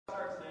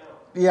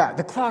Yeah,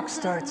 the clock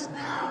starts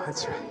now.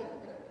 That's right.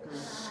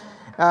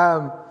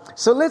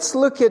 So let's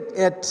look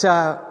at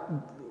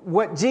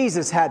what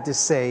Jesus had to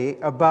say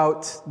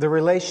about the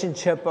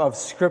relationship of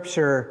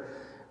Scripture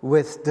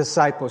with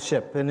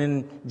discipleship. And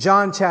in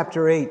John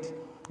chapter 8,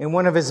 in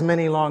one of his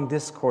many long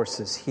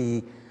discourses,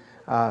 he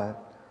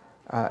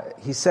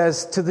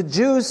says, to the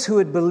Jews who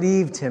had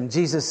believed him,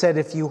 Jesus said,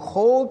 if you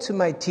hold to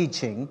my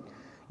teaching,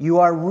 you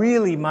are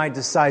really my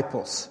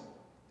disciples.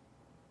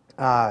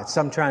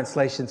 Some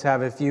translations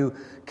have, if you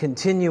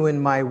continue in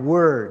my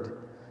word,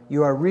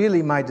 you are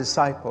really my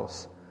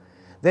disciples.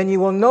 Then you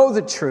will know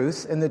the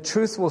truth, and the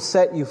truth will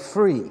set you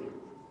free.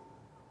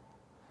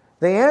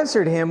 They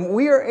answered him,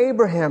 we are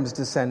Abraham's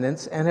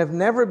descendants and have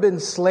never been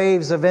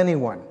slaves of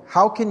anyone.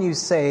 How can you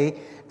say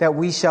that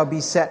we shall be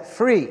set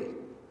free?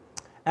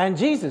 And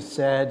Jesus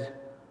said,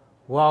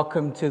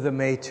 welcome to the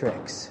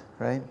matrix,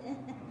 right?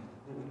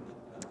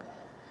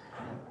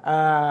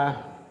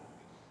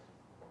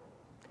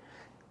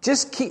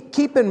 Just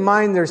keep in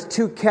mind there's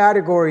two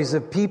categories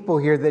of people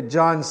here that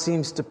John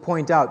seems to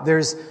point out.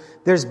 There's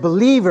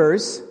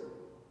believers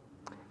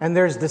and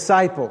there's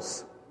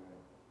disciples.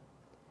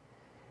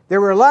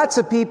 There were lots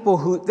of people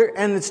who,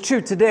 and it's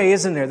true today,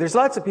 isn't there? There's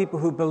lots of people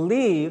who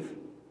believe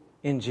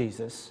in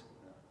Jesus.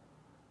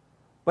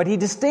 But he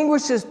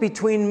distinguishes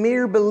between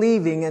mere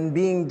believing and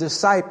being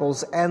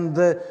disciples, and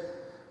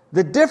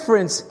the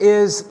difference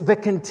is the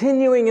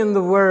continuing in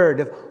the Word,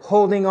 of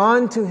holding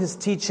on to His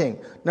teaching.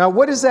 Now,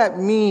 what does that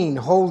mean,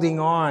 holding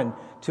on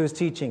to His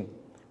teaching?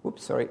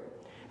 Oops, sorry.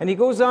 And he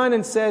goes on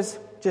and says,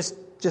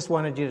 just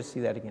wanted you to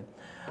see that again.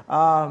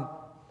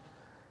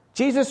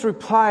 Jesus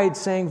replied,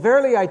 saying,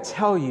 verily I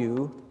tell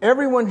you,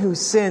 everyone who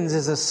sins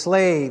is a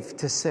slave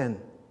to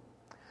sin.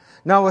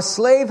 Now, a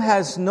slave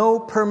has no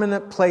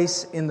permanent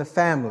place in the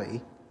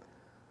family,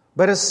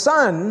 but a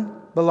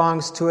son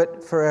belongs to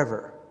it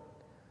forever.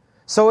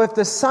 So if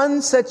the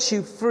Son sets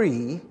you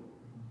free,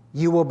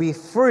 you will be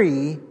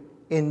free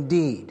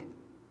indeed.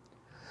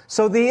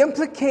 So the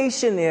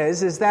implication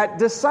is that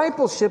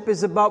discipleship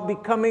is about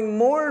becoming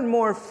more and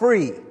more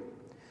free.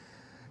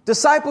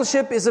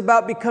 Discipleship is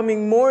about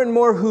becoming more and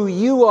more who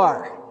you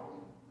are.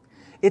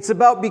 It's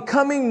about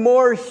becoming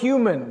more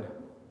human.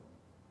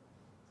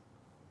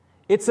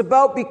 It's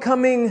about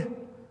becoming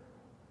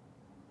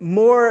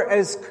more,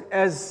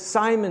 as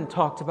Simon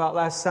talked about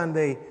last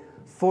Sunday,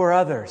 for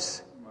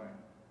others.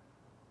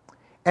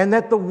 And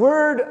that the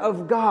Word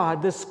of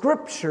God, the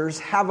Scriptures,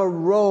 have a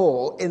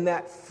role in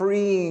that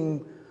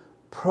freeing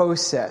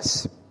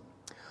process.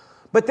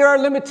 But there are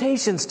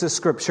limitations to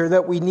Scripture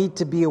that we need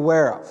to be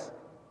aware of.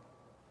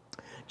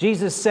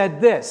 Jesus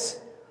said this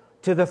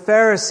to the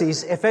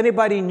Pharisees. If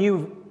anybody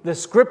knew the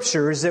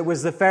Scriptures, it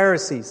was the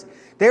Pharisees.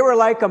 They were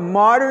like a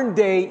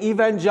modern-day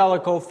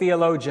evangelical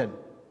theologian.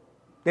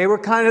 They were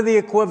kind of the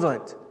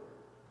equivalent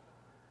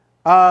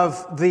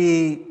of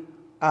the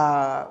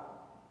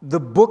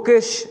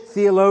bookish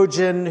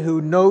theologian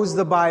who knows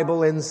the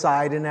Bible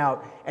inside and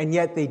out, and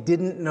yet they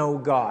didn't know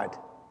God.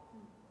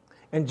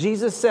 And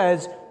Jesus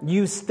says,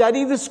 you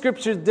study the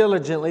Scriptures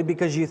diligently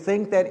because you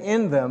think that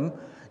in them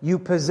you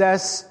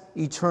possess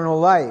eternal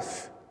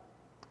life.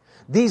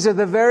 These are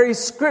the very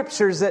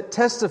Scriptures that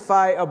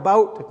testify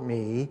about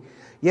me,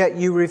 yet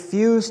you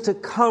refuse to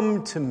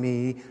come to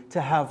me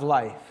to have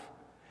life.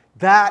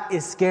 That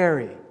is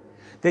scary.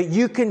 That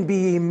you can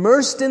be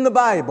immersed in the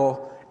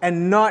Bible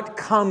and not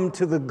come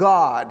to the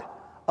God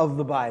of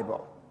the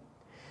Bible.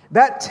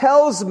 That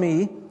tells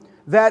me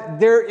that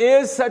there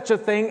is such a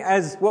thing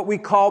as what we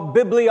call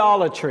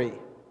bibliolatry,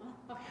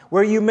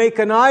 where you make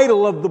an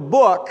idol of the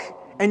book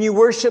and you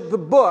worship the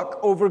book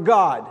over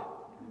God.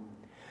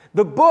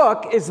 The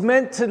book is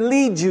meant to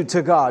lead you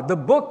to God. The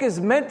book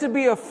is meant to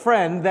be a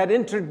friend that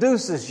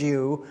introduces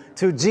you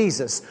to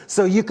Jesus,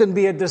 so you can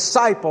be a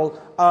disciple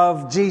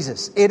of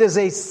Jesus. It is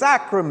a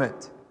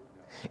sacrament.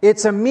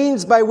 It's a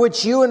means by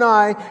which you and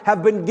I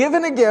have been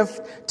given a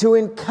gift to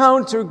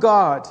encounter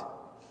God.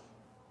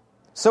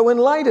 So in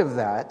light of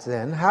that,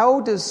 then, how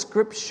does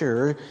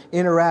Scripture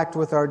interact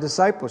with our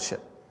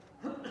discipleship?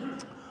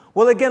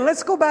 Well, again,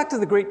 let's go back to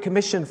the Great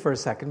Commission for a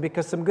second,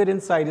 because some good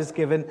insight is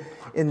given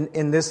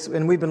in this,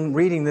 and we've been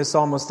reading this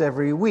almost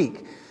every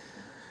week.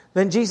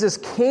 Then Jesus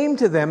came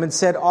to them and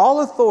said,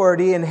 all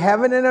authority in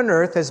heaven and on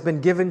earth has been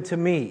given to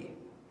me.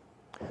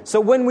 So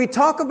when we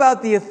talk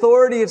about the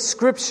authority of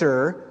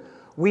Scripture,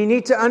 we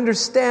need to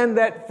understand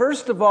that,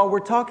 first of all, we're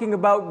talking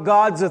about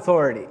God's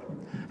authority.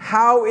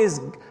 How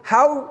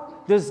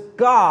does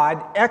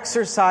God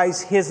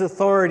exercise His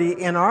authority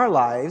in our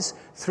lives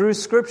through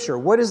Scripture?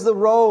 What is the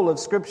role of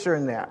Scripture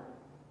in that?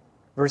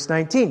 Verse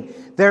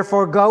 19,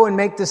 therefore go and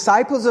make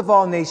disciples of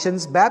all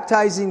nations,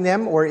 baptizing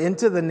them or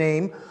into the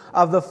name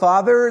of the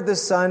Father, the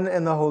Son,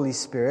 and the Holy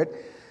Spirit,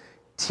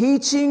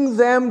 teaching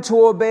them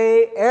to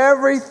obey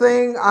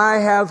everything I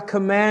have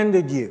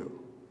commanded you.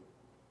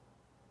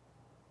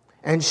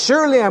 And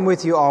surely I'm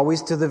with you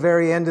always to the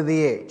very end of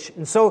the age.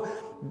 And so,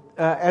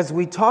 as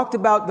we talked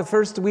about the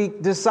first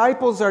week,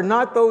 disciples are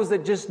not those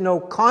that just know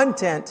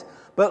content,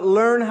 but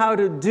learn how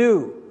to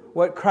do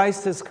what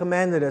Christ has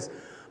commanded us.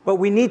 But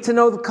we need to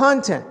know the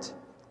content.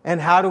 And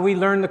how do we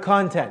learn the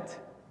content?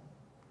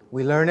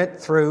 We learn it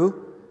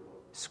through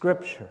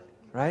Scripture,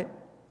 right?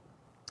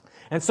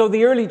 And so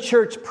the early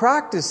church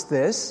practiced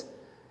this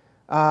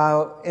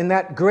in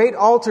that great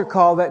altar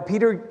call that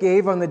Peter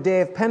gave on the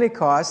day of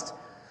Pentecost.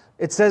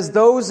 It says,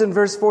 those in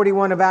verse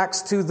 41 of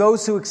Acts 2,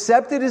 those who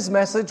accepted his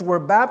message were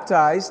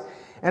baptized,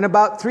 and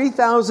about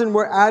 3,000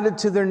 were added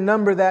to their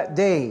number that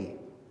day.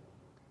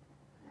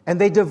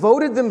 And they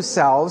devoted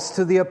themselves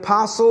to the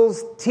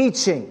apostles'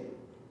 teaching,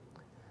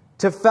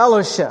 to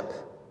fellowship,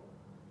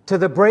 to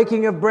the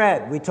breaking of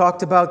bread. We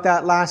talked about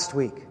that last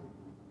week.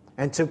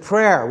 And to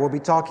prayer. We'll be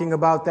talking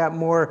about that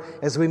more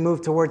as we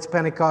move towards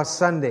Pentecost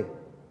Sunday.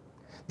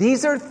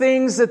 These are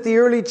things that the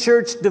early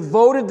church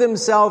devoted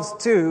themselves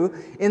to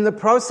in the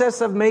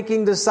process of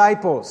making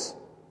disciples.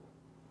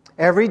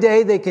 Every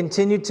day they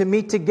continued to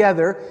meet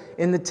together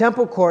in the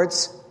temple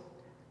courts.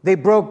 They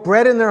broke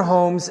bread in their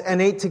homes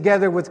and ate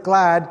together with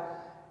glad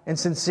and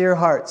sincere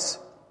hearts.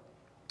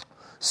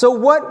 So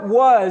what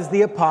was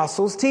the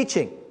apostles'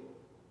 teaching?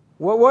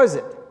 What was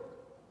it?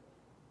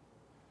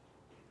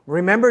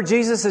 Remember,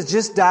 Jesus has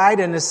just died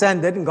and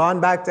ascended and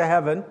gone back to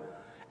heaven.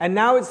 And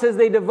now it says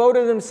they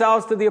devoted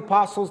themselves to the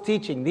apostles'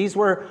 teaching. These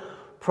were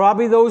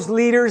probably those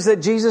leaders that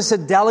Jesus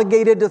had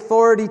delegated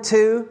authority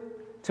to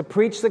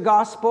preach the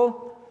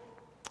gospel.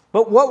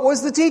 But what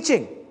was the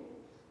teaching?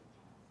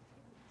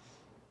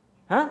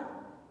 Huh?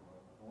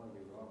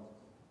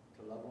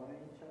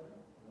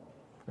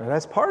 Well,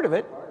 that's part of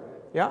it.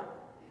 Yeah.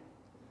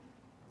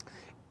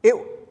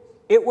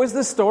 It was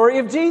the story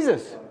of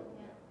Jesus.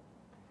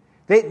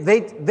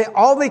 They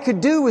all they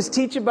could do was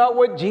teach about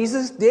what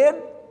Jesus did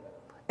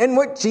and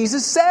what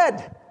Jesus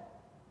said.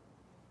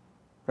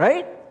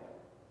 Right?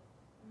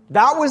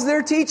 That was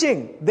their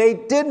teaching. They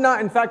did not,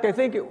 in fact, I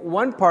think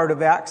one part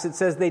of Acts, it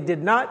says they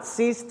did not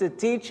cease to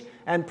teach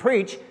and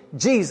preach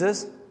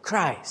Jesus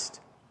Christ.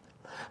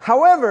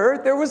 However,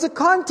 there was a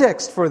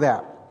context for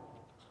that.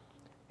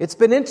 It's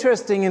been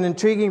interesting and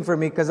intriguing for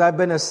me because I've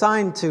been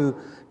assigned to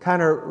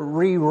kind of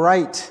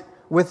rewrite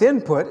with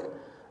input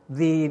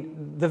the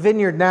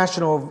Vineyard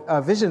National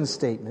Vision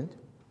Statement.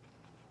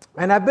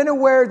 And I've been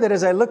aware that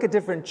as I look at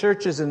different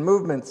churches and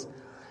movements,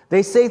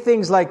 they say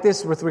things like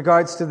this with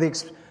regards to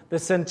the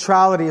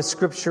centrality of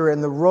Scripture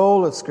and the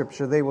role of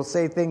Scripture. They will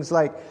say things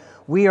like,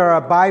 we are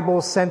a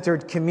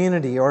Bible-centered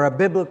community or a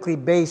biblically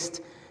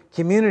based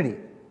community.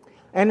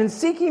 And in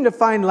seeking to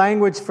find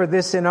language for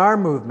this in our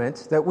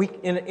movement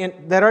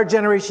that our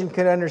generation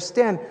could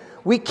understand,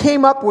 we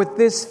came up with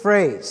this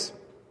phrase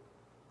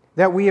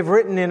that we have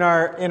written in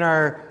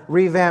our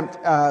revamped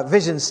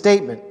vision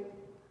statement.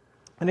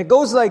 And it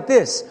goes like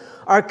this: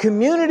 our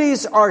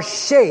communities are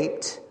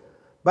shaped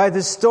by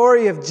the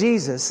story of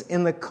Jesus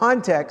in the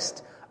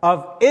context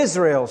of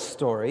Israel's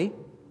story,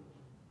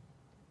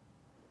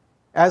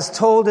 as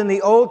told in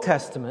the Old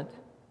Testament,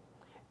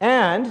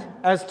 and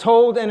as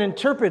told and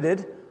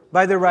interpreted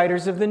by the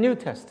writers of the New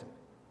Testament.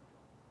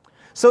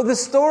 So the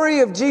story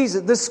of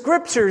Jesus, the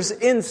Scriptures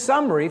in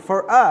summary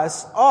for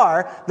us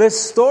are the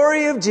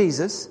story of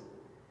Jesus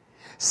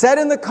set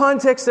in the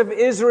context of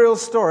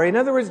Israel's story. In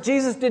other words,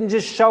 Jesus didn't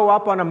just show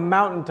up on a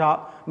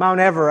mountaintop, Mount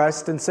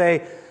Everest, and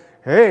say,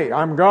 hey,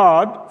 I'm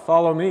God,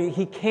 follow me.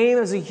 He came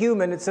as a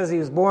human. It says he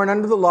was born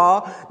under the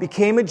law,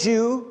 became a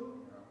Jew.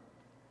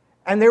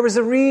 And there was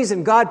a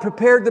reason. God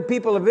prepared the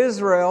people of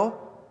Israel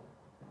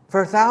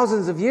for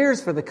thousands of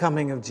years for the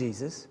coming of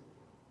Jesus.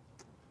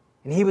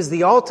 And he was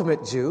the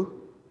ultimate Jew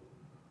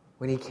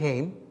when he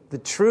came, the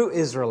true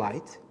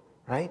Israelite,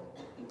 right?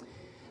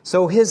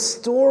 So his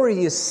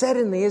story is set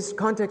in the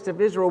context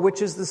of Israel,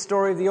 which is the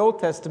story of the Old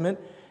Testament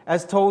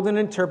as told and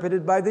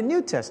interpreted by the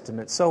New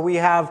Testament. So we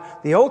have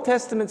the Old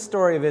Testament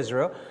story of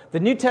Israel, the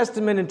New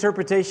Testament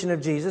interpretation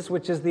of Jesus,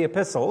 which is the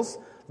epistles,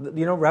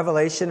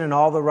 Revelation and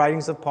all the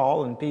writings of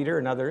Paul and Peter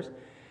and others.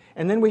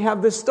 And then we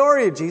have the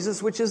story of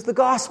Jesus, which is the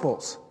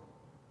Gospels.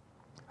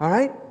 All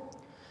right?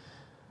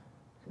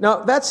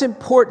 Now, that's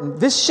important.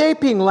 This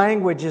shaping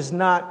language is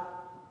not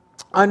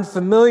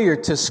unfamiliar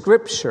to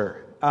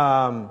Scripture.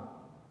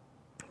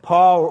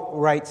 Paul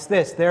writes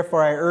this,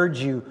 therefore I urge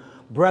you,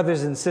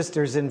 brothers and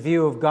sisters, in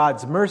view of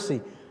God's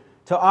mercy,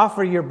 to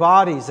offer your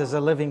bodies as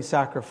a living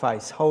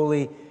sacrifice,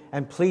 holy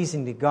and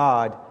pleasing to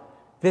God.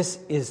 This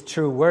is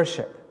true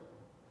worship.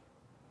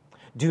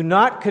 Do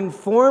not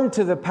conform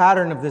to the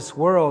pattern of this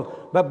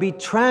world, but be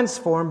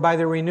transformed by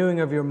the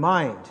renewing of your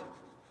mind.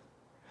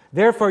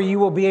 Therefore you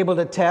will be able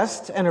to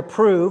test and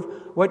approve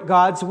what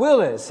God's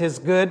will is, His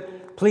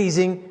good,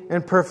 pleasing,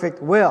 and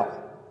perfect will.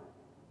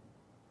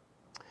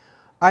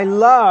 I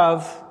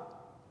love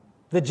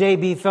the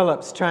J.B.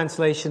 Phillips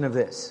translation of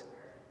this.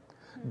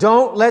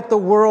 Don't let the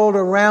world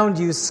around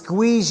you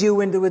squeeze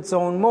you into its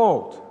own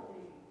mold,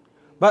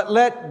 but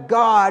let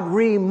God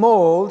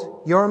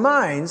remold your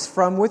minds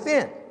from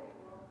within,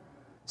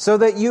 so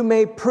that you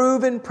may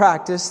prove in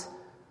practice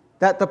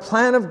that the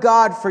plan of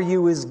God for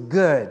you is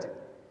good.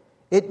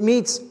 It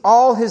meets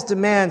all His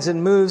demands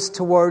and moves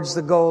towards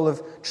the goal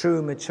of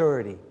true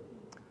maturity.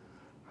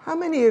 How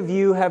many of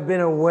you have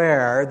been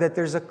aware that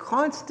there's a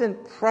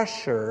constant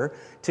pressure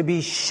to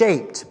be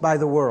shaped by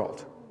the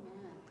world?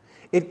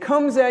 It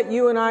comes at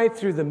you and I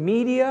through the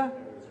media.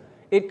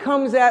 It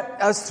comes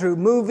at us through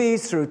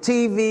movies, through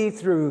TV,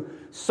 through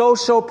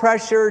social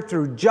pressure,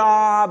 through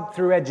job,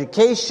 through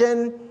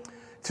education,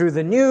 through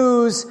the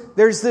news.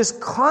 There's this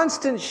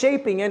constant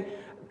shaping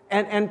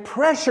and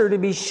pressure to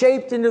be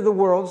shaped into the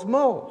world's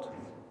mold.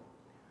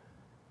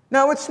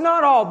 Now, it's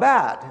not all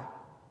bad.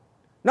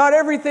 Not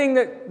everything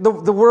that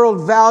the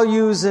world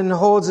values and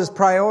holds as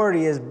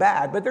priority is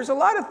bad, but there's a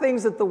lot of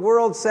things that the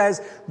world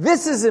says,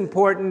 this is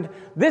important,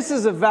 this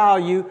is a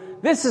value,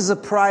 this is a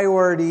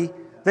priority,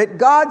 that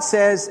God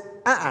says,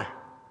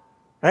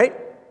 right?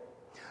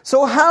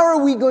 So how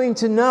are we going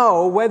to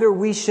know whether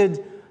we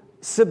should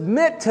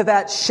submit to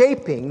that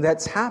shaping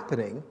that's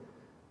happening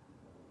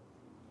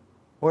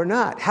or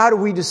not? How do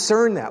we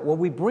discern that? Well,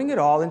 we bring it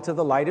all into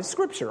the light of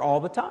Scripture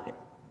all the time.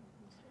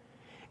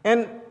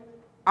 And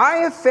I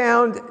have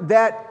found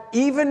that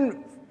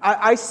even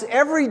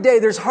every day,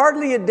 there's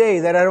hardly a day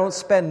that I don't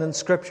spend in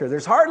Scripture.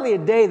 There's hardly a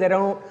day that I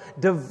don't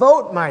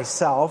devote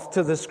myself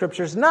to the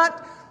Scriptures,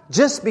 not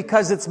just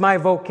because it's my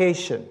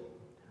vocation.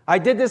 I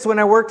did this when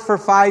I worked for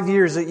 5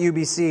 years at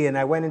UBC, and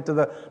I went into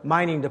the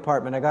mining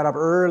department. I got up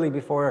early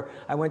before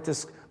I went to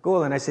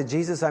school, and I said,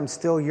 Jesus, I'm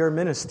still your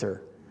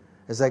minister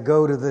as I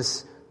go to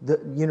the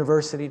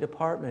university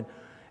department.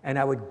 And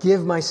I would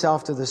give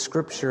myself to the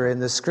Scripture, and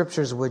the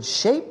Scriptures would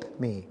shape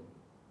me.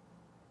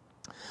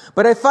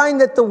 But I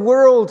find that the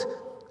world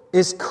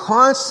is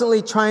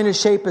constantly trying to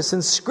shape us,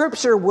 and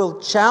Scripture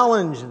will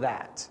challenge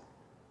that.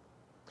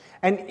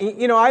 And,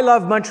 you know, I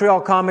love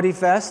Montreal Comedy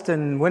Fest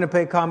and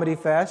Winnipeg Comedy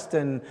Fest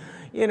and,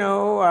 you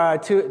know,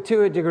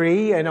 to a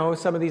degree, I know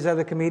some of these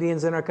other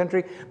comedians in our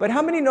country. But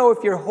how many know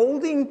if you're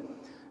holding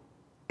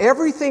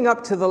everything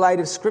up to the light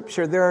of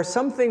Scripture, there are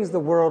some things the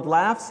world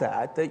laughs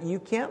at that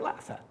you can't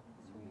laugh at?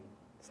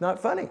 It's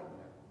not funny.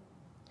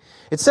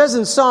 It says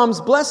in Psalms,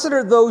 blessed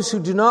are those who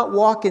do not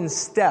walk in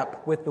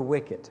step with the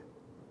wicked,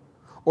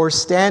 or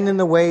stand in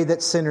the way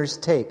that sinners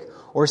take,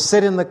 or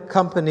sit in the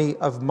company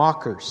of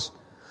mockers,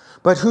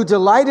 but who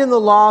delight in the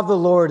law of the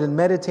Lord and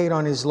meditate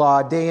on His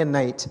law day and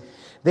night.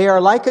 They are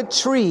like a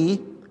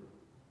tree.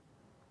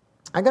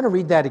 I'm going to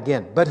read that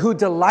again. But who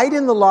delight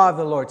in the law of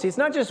the Lord. See, it's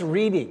not just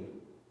reading.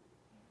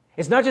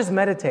 It's not just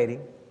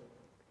meditating.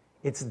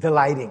 It's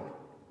delighting.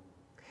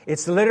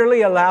 It's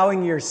literally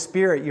allowing your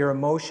spirit, your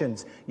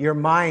emotions, your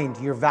mind,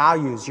 your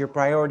values, your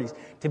priorities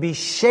to be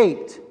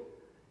shaped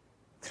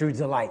through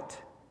delight,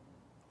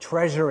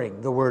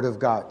 treasuring the Word of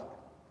God.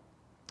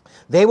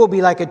 They will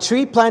be like a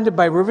tree planted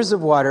by rivers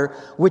of water,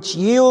 which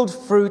yield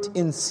fruit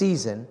in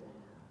season,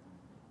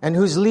 and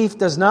whose leaf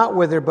does not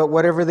wither, but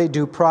whatever they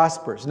do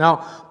prospers. Now,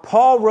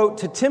 Paul wrote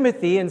to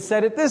Timothy and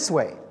said it this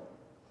way.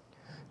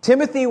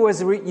 Timothy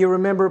was, you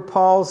remember,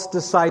 Paul's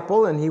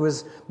disciple, and he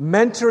was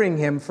mentoring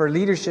him for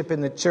leadership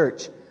in the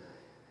church.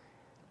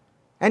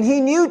 And he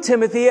knew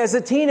Timothy as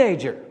a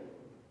teenager.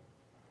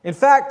 In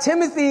fact,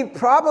 Timothy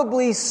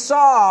probably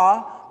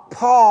saw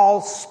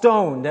Paul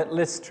stoned at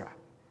Lystra.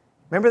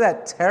 Remember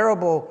that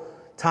terrible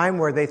time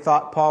where they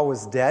thought Paul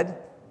was dead?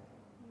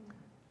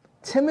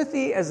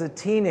 Timothy, as a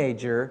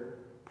teenager,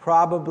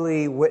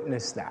 probably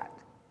witnessed that.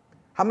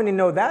 How many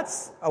know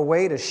that's a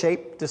way to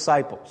shape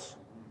disciples?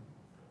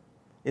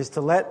 Is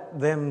to let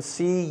them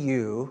see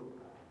you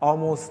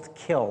almost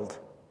killed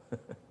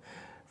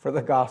for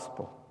the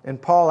gospel.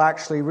 And Paul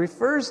actually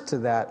refers to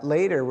that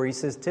later where he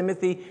says,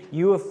 Timothy,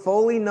 you have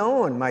fully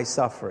known my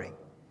suffering.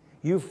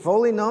 You've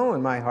fully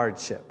known my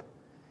hardship.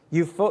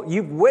 You've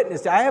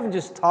witnessed. I haven't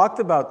just talked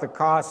about the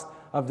cost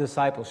of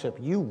discipleship.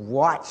 You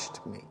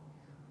watched me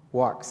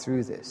walk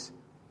through this.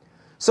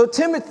 So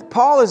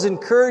Paul is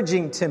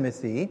encouraging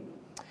Timothy,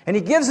 and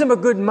he gives him a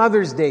good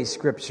Mother's Day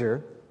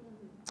scripture.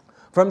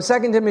 From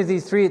 2 Timothy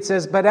 3, it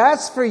says, but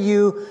as for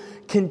you,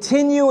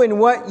 continue in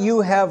what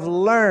you have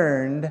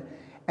learned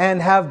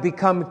and have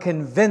become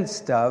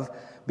convinced of,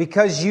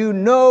 because you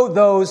know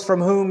those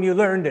from whom you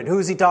learned it.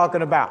 Who's he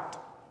talking about?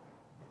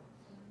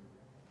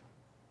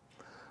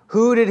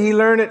 Who did he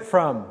learn it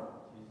from?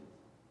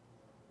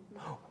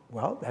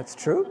 Well, that's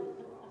true.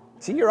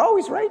 See, you're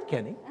always right,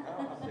 Kenny.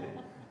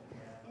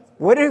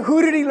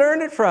 Who did he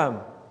learn it from?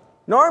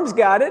 Norm's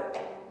got it.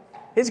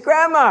 His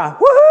grandma.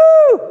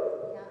 Woohoo!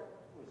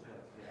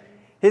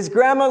 His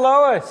grandma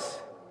Lois.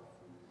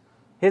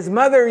 His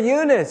mother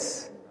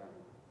Eunice.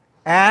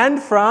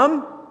 And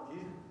from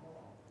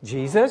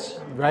Jesus.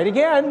 Right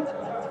again.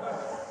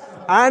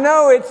 I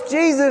know, it's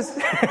Jesus.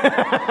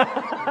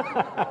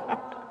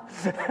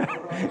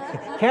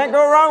 Can't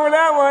go wrong with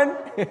that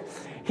one.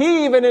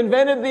 He even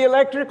invented the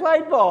electric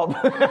light bulb.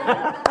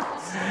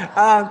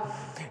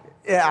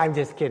 Yeah, I'm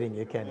just kidding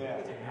you, Ken.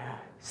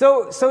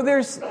 So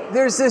there's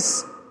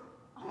this.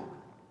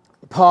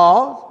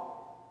 Paul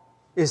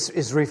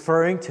is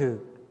referring to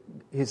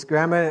his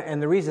grandma,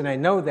 and the reason I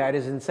know that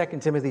is in 2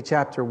 Timothy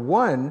chapter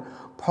 1,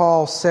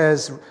 Paul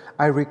says,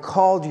 I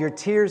recalled your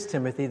tears,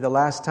 Timothy, the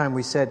last time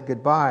we said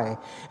goodbye,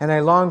 and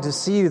I long to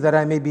see you that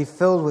I may be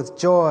filled with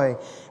joy.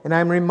 And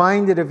I'm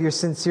reminded of your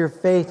sincere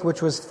faith,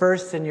 which was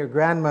first in your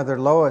grandmother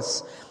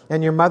Lois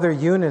and your mother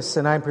Eunice,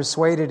 and I'm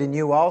persuaded in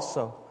you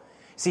also.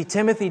 See,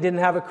 Timothy didn't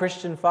have a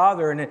Christian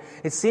father, and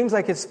it seems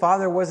like his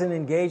father wasn't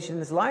engaged in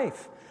his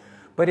life.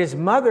 But his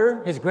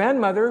mother, his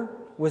grandmother,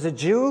 was a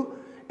Jew,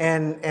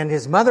 and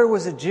his mother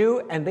was a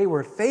Jew, and they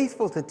were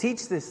faithful to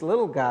teach this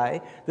little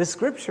guy the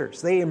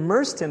Scriptures. They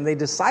immersed him, they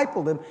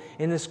discipled him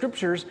in the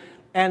Scriptures,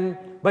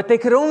 but they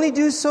could only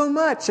do so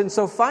much. And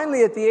so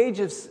finally, at the age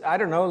of,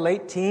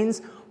 late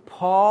teens,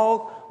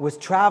 Paul was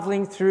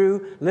traveling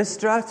through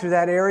Lystra, through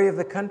that area of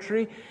the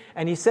country,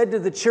 and he said to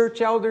the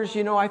church elders,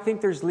 I think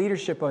there's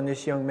leadership on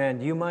this young man.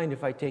 Do you mind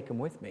if I take him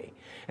with me?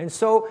 And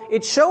so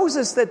it shows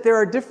us that there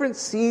are different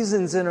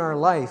seasons in our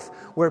life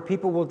where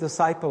people will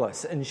disciple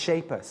us and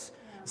shape us.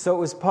 So it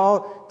was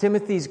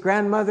Timothy's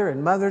grandmother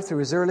and mother through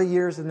his early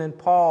years, and then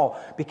Paul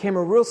became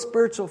a real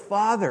spiritual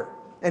father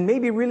and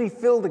maybe really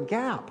filled a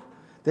gap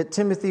that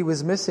Timothy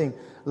was missing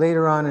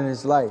later on in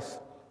his life.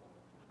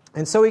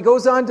 And so he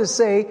goes on to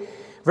say,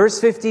 verse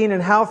 15,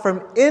 and how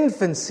from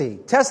infancy,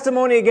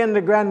 testimony again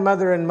to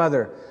grandmother and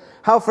mother,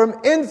 how from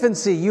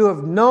infancy you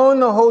have known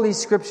the Holy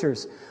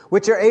Scriptures,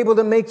 which are able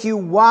to make you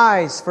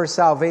wise for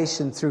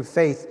salvation through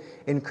faith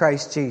in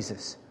Christ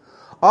Jesus.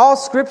 All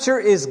Scripture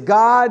is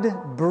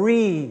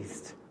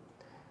God-breathed.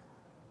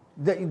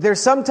 There's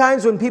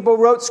sometimes when people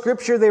wrote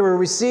Scripture, they were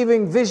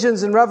receiving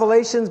visions and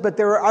revelations, but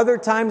there were other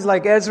times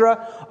like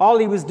Ezra, all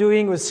he was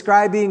doing was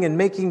scribing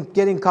and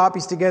getting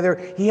copies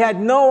together. He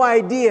had no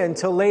idea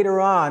until later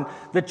on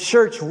the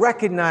church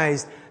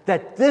recognized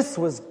that this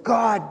was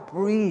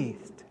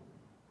God-breathed.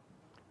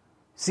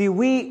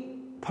 See,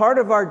 part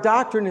of our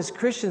doctrine as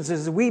Christians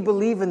is we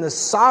believe in the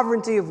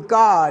sovereignty of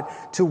God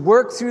to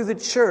work through the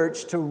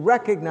church to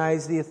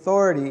recognize the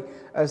authority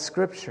of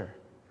Scripture.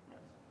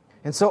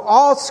 And so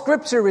all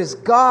Scripture is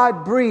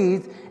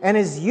God-breathed and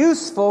is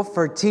useful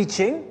for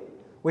teaching,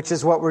 which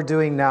is what we're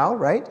doing now,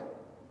 right?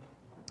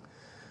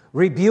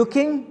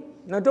 Rebuking.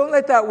 Now don't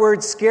let that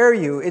word scare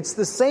you. It's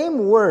the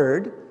same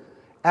word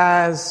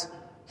as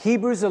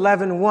Hebrews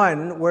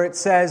 11:1, where it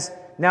says,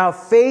 now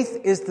faith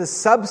is the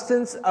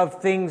substance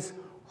of things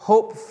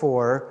hoped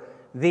for,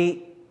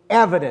 the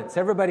evidence.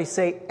 Everybody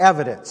say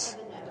evidence.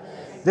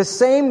 The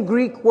same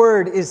Greek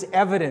word is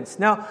evidence.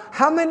 Now,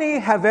 how many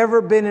have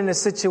ever been in a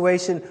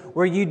situation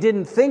where you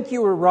didn't think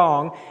you were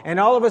wrong, and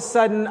all of a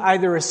sudden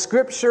either a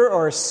scripture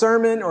or a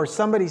sermon or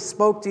somebody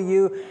spoke to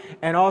you,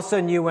 and all of a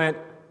sudden you went,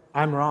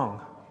 I'm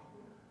wrong.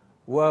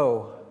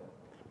 Whoa.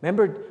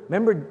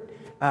 Remember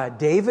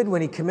David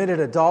when he committed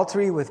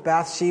adultery with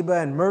Bathsheba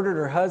and murdered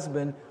her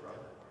husband?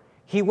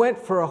 He went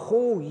for a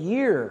whole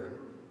year.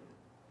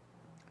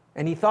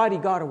 And he thought he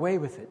got away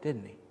with it,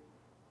 didn't he?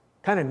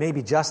 Kind of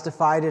maybe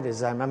justified it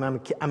as I'm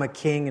a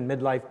king in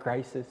midlife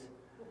crisis.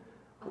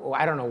 Oh,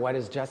 I don't know what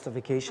his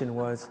justification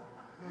was.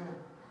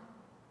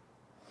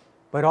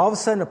 But all of a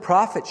sudden a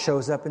prophet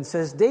shows up and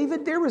says,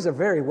 David, there was a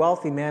very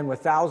wealthy man with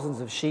thousands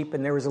of sheep,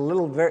 and there was a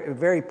little very,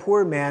 very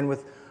poor man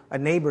with a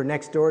neighbor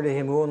next door to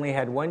him who only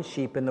had one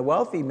sheep. And the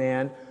wealthy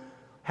man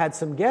had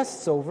some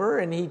guests over,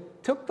 and he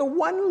took the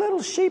one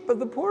little sheep of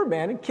the poor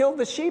man and killed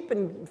the sheep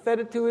and fed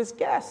it to his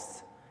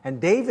guests. And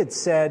David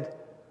said,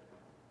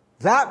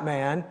 that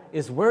man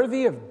is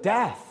worthy of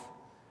death.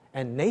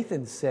 And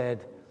Nathan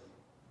said,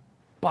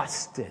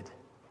 busted.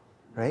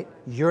 Right?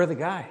 You're the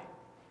guy.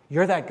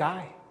 You're that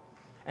guy.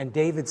 And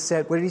David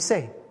said, what did he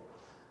say?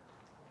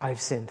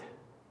 I've sinned.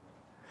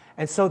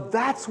 And so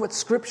that's what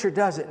Scripture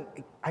does. And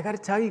I got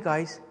to tell you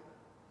guys,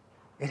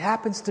 it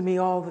happens to me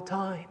all the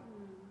time.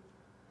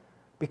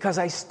 Because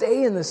I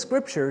stay in the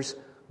Scriptures,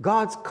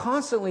 God's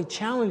constantly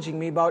challenging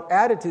me about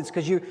attitudes,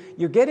 because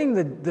you're getting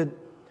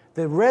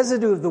the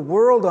residue of the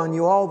world on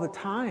you all the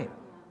time.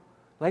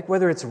 Like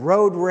whether it's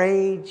road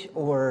rage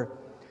or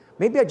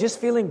maybe I'm just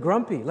feeling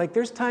grumpy. Like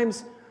there's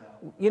times,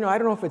 I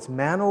don't know if it's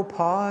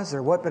menopause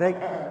or what, but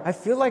I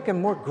feel like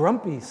I'm more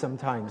grumpy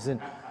sometimes.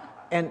 And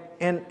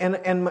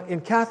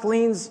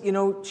Kathleen's,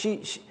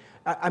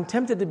 I'm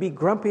tempted to be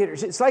grumpy.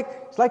 It's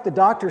like the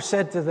doctor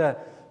said to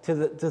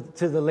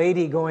the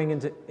lady going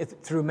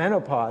through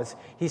menopause.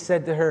 He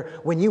said to her,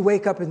 when you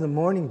wake up in the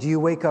morning, do you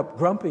wake up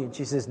grumpy? And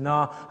she says,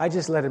 no, I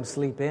just let him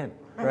sleep in,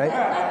 right?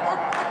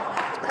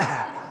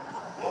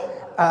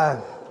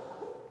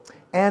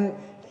 And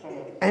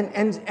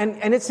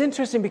it's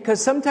interesting because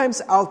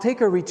sometimes I'll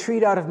take a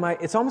retreat out of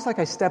it's almost like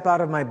I step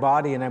out of my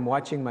body and I'm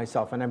watching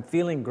myself and I'm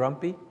feeling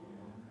grumpy.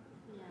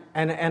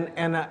 And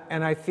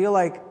I feel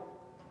like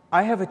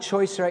I have a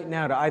choice right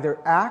now to either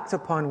act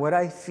upon what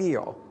I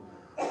feel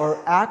or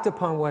act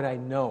upon what I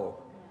know,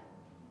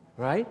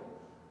 right?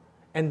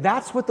 And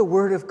that's what the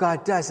Word of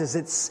God does.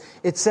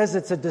 It says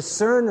it's a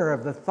discerner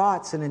of the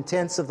thoughts and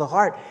intents of the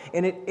heart,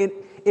 and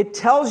it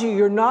tells you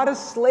you're not a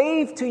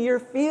slave to your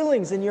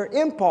feelings and your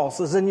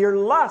impulses and your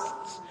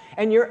lusts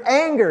and your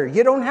anger.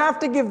 You don't have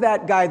to give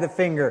that guy the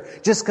finger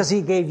just because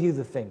he gave you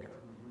the finger.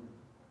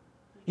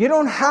 You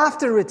don't have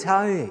to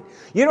retaliate.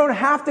 You don't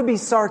have to be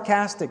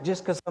sarcastic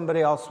just because somebody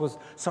else was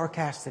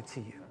sarcastic to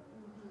you.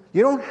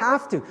 You don't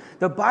have to.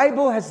 The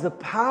Bible has the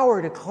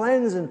power to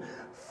cleanse and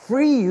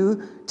free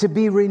you to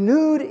be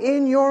renewed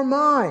in your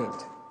mind.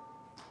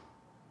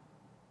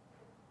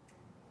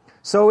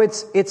 So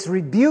it's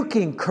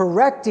rebuking,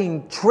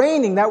 correcting,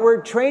 training. That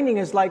word training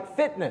is like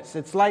fitness.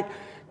 It's like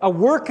a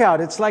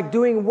workout. It's like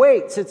doing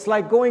weights. It's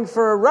like going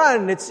for a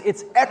run.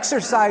 It's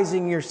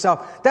exercising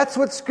yourself. That's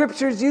what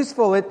Scripture is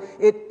useful.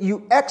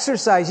 You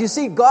exercise. You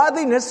see,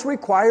 godliness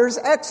requires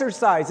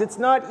exercise. It's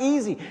not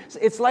easy.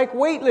 It's like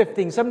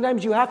weightlifting.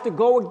 Sometimes you have to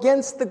go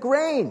against the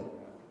grain.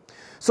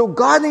 So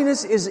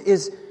godliness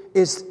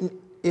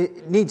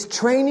it needs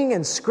training,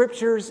 and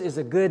Scriptures is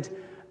a good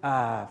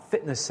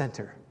fitness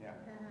center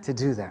to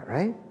do that,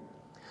 right?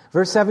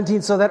 Verse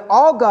 17, so that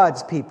all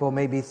God's people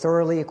may be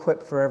thoroughly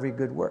equipped for every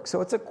good work. So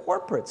it's a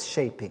corporate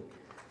shaping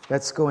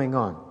that's going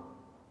on.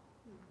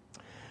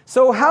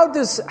 So how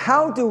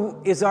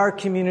is our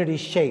community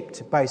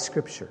shaped by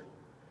Scripture?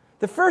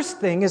 The first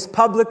thing is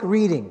public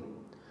reading.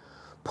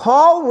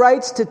 Paul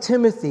writes to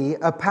Timothy,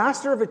 a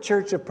pastor of a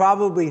church of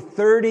probably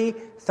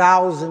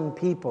 30,000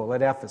 people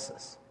at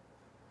Ephesus.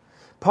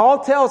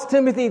 Paul tells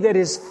Timothy that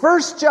his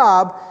first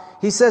job,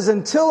 he says,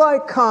 until I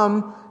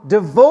come,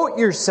 devote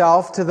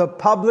yourself to the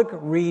public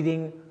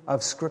reading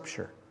of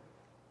Scripture.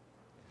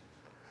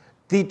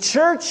 The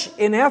church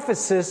in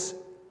Ephesus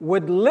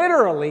would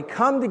literally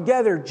come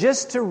together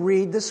just to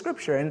read the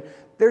Scripture. And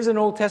there's an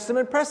Old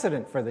Testament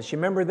precedent for this. You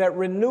remember that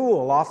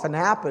renewal often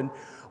happened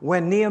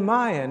when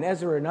Nehemiah and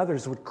Ezra and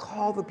others would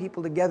call the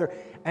people together.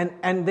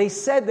 And they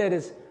said that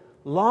as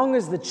long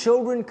as the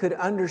children could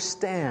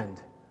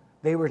understand,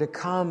 they were to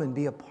come and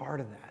be a part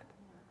of that.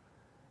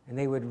 And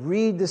they would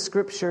read the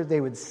Scripture.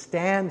 They would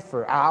stand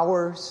for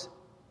hours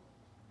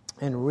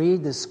and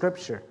read the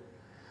Scripture.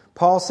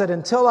 Paul said,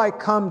 until I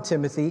come,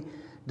 Timothy,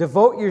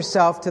 devote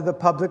yourself to the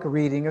public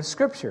reading of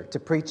Scripture, to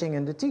preaching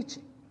and to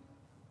teaching.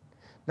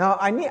 Now,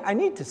 I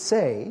need to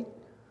say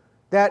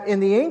that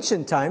in the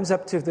ancient times,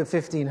 up to the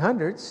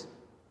 1500s,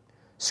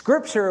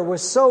 Scripture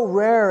was so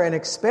rare and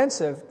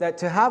expensive that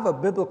to have a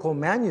biblical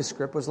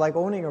manuscript was like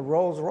owning a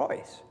Rolls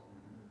Royce.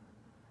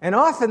 And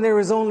often there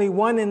was only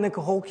one in the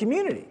whole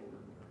community.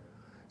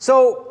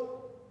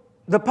 So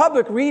the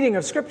public reading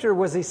of Scripture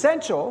was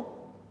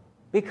essential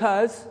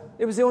because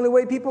it was the only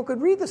way people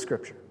could read the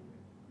Scripture.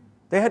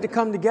 They had to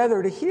come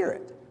together to hear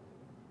it.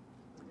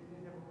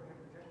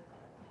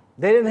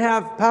 They didn't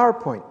have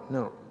PowerPoint,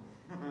 no.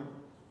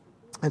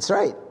 That's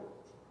right.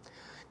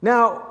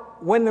 Now,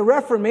 when the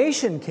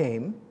Reformation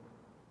came,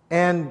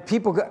 and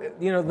people got,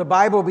 the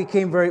Bible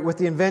became with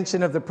the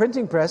invention of the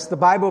printing press, the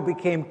Bible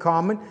became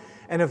common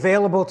and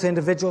available to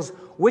individuals,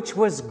 which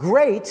was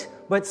great,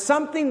 but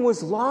something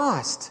was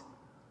lost.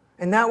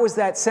 And that was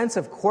that sense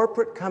of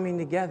corporate coming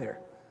together.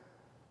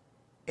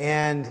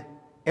 And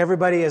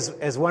everybody,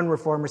 as one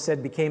reformer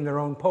said, became their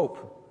own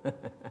pope.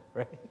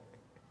 Right?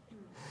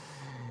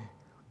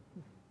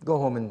 Go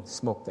home and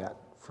smoke that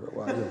for a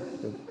while.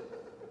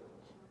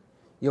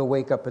 You'll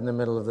wake up in the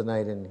middle of the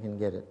night and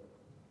get it.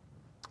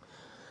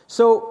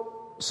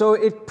 So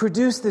it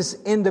produced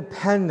this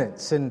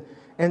independence.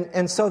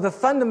 And so the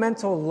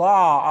fundamental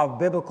law of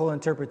biblical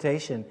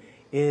interpretation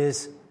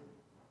is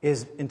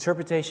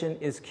interpretation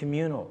is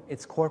communal.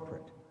 It's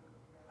corporate.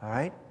 All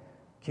right?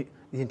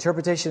 The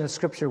interpretation of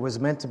Scripture was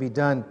meant to be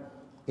done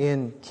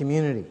in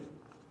community.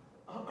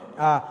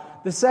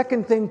 The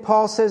second thing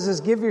Paul says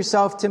is give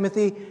yourself,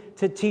 Timothy,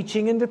 to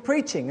teaching and to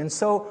preaching. And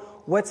so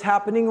what's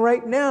happening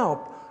right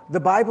now, the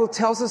Bible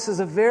tells us is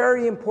a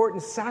very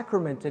important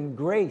sacrament and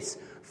grace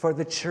for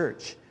the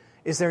church.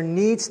 Is there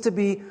needs to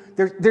be,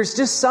 there's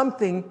just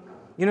something,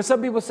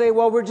 some people say,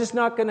 well, we're just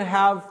not going to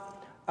have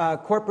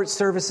corporate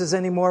services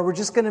anymore. We're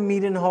just going to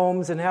meet in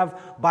homes and have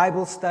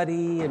Bible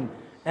study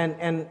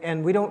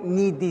and we don't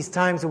need these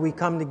times when we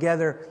come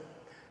together.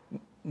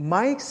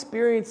 My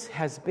experience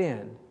has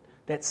been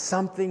that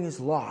something is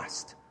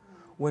lost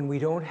when we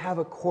don't have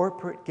a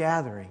corporate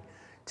gathering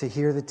to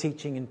hear the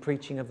teaching and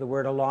preaching of the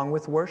Word along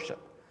with worship.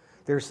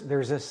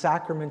 There's a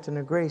sacrament and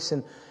a grace.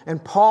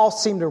 And Paul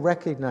seemed to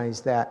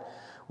recognize that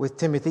with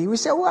Timothy. We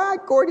say, well,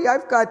 Gordy,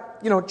 I've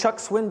got, Chuck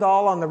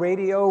Swindoll on the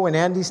radio and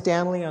Andy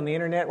Stanley on the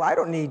internet. Well, I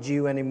don't need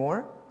you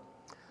anymore.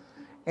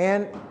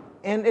 And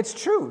it's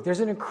true. There's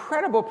an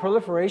incredible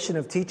proliferation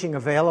of teaching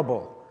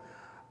available.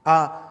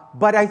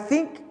 But I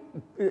think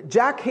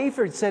Jack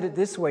Hayford said it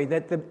this way,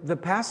 that the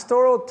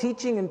pastoral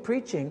teaching and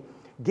preaching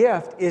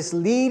gift is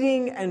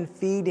leading and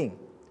feeding.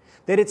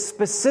 That it's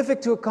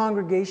specific to a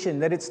congregation,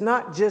 that it's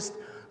not just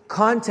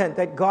content,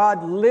 that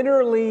God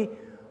literally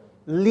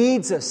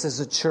leads us as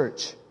a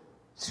church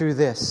through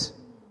this.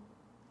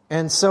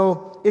 And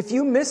so, if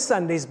you miss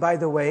Sundays, by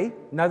the way,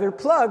 another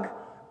plug,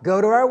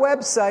 go to our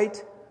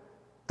website.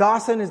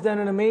 Dawson has done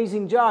an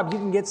amazing job. You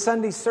can get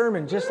Sunday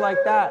sermon just like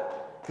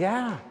that.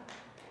 Yeah.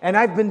 And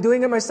I've been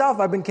doing it myself.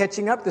 I've been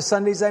catching up the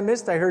Sundays I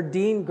missed. I heard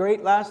Dean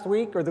great last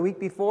week or the week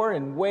before,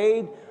 and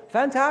Wade,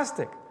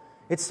 fantastic.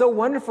 It's so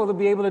wonderful to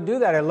be able to do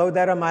that. I load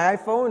that on my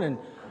iPhone, and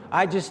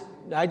I just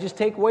just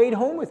take Wade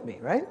home with me,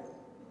 right?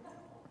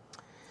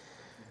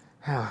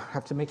 I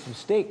have to make some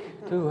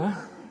steak too,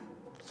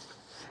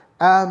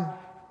 huh?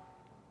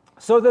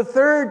 So the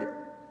third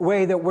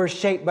way that we're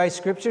shaped by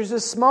Scriptures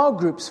is small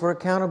groups for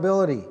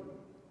accountability.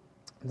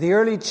 The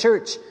early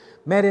church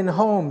met in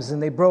homes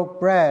and they broke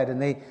bread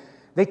and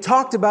they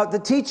talked about the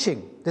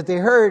teaching that they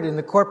heard in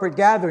the corporate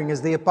gathering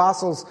as the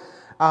apostles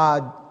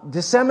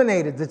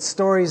disseminated the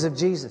stories of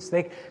Jesus.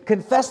 They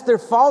confessed their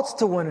faults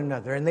to one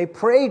another and they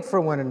prayed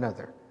for one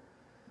another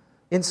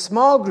in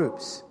small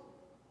groups.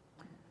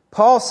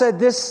 Paul said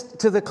this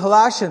to the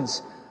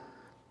Colossians,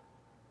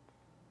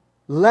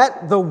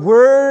 "Let the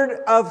word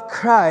of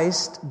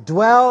Christ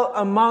dwell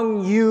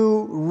among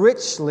you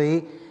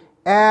richly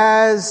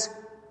as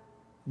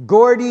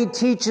Gordy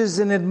teaches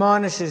and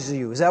admonishes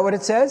you." Is that what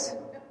it says? It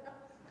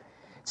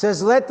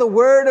says, "Let the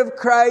word of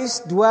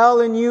Christ dwell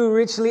in you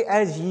richly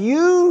as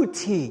you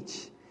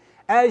teach,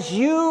 as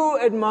you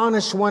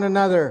admonish one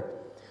another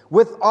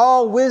with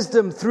all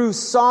wisdom through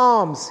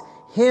psalms,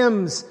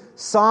 hymns,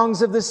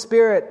 songs of the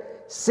Spirit,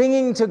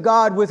 singing to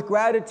God with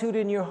gratitude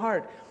in your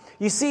heart."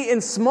 You see, in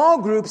small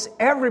groups,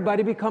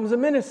 everybody becomes a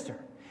minister.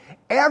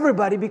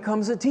 Everybody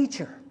becomes a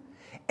teacher.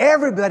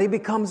 Everybody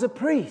becomes a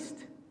priest.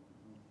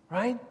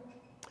 Right?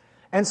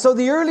 And so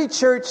the early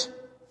church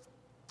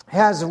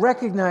has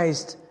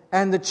recognized,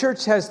 and the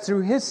church has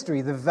through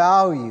history, the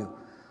value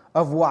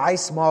of why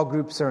small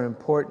groups are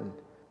important.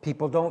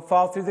 People don't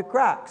fall through the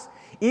cracks.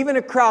 Even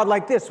a crowd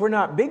like this, we're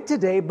not big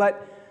today,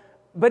 but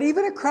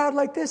even a crowd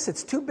like this,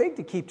 it's too big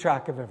to keep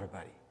track of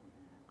everybody.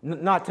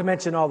 Not to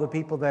mention all the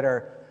people that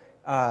are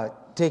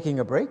taking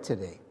a break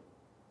today.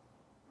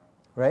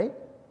 Right?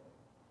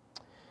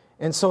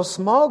 And so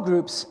small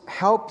groups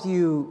help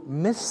you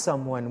miss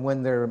someone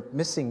when they're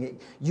missing.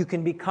 You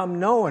can become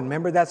known.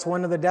 Remember, that's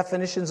one of the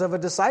definitions of a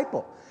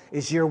disciple,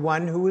 is you're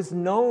one who is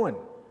known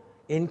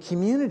in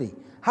community.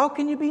 How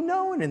can you be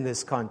known in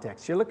this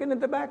context? You're looking at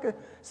the back of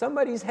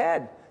somebody's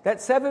head.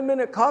 That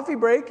 7-minute coffee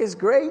break is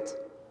great,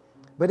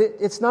 but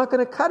it's not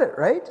going to cut it,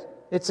 right?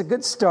 It's a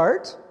good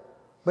start,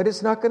 but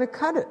it's not going to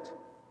cut it.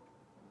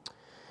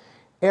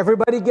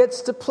 Everybody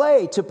gets to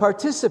play, to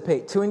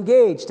participate, to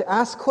engage, to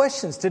ask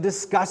questions, to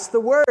discuss the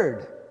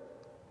Word.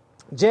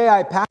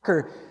 J.I.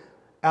 Packer,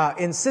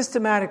 in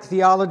Systematic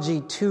Theology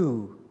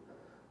 2,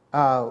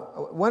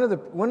 one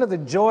of the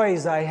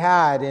joys I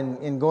had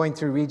in going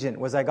through Regent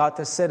was I got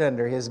to sit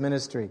under his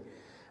ministry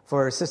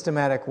for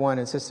Systematic 1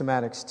 and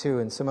Systematics 2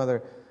 and some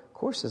other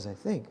courses, I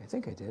think. I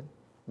think I did.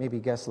 Maybe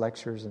guest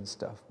lectures and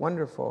stuff.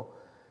 Wonderful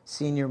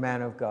senior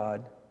man of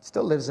God.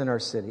 Still lives in our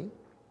city.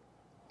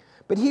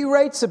 But he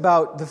writes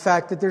about the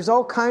fact that there's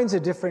all kinds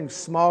of different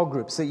small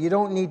groups, that you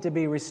don't need to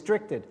be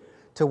restricted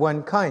to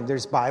one kind.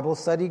 There's Bible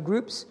study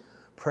groups,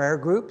 prayer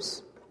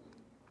groups,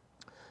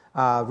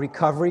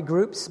 recovery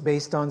groups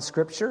based on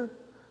Scripture,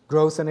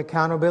 growth and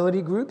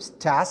accountability groups,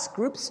 task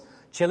groups,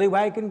 chili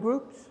wagon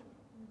groups,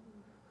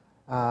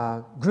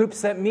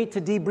 groups that meet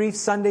to debrief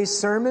Sunday's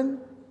sermon.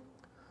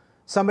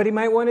 Somebody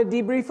might want to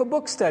debrief a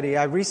book study.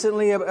 I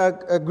recently,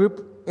 a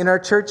group in our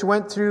church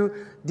went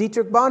through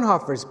Dietrich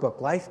Bonhoeffer's book,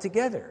 Life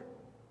Together.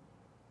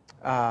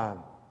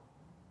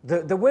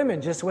 The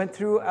women just went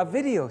through a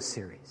video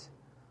series.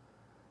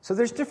 So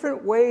there's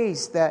different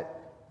ways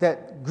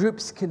that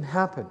groups can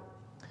happen.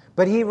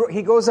 But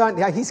he goes on,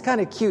 yeah, he's kind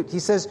of cute. He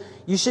says,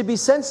 you should be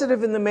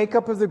sensitive in the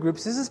makeup of the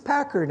groups. This is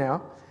Packer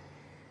now.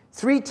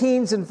 3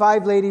 teens and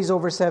 5 ladies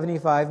over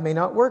 75 may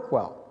not work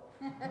well.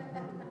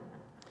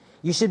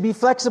 You should be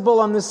flexible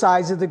on the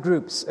size of the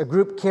groups. A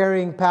group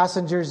carrying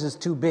passengers is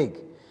too big.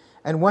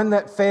 And one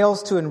that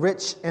fails to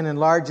enrich and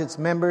enlarge its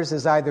members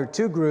is either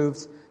too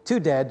grooves,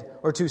 too dead,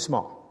 or too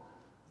small.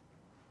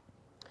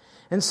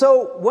 And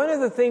so one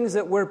of the things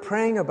that we're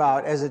praying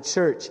about as a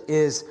church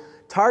is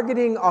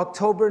targeting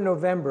October,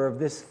 November of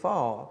this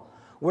fall,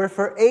 where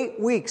for 8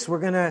 weeks we're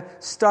going to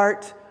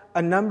start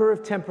a number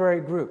of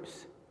temporary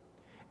groups.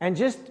 And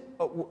just,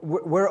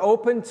 we're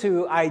open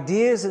to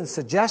ideas and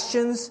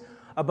suggestions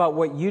about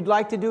what you'd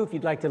like to do. If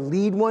you'd like to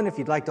lead one, if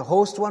you'd like to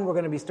host one, we're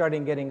going to be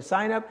starting getting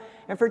sign up.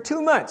 And for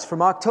 2 months,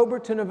 from October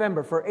to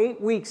November, for 8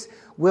 weeks,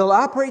 we'll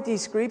operate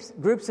these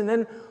groups and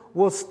then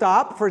we'll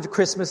stop for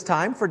Christmas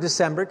time, for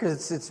December,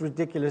 because it's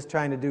ridiculous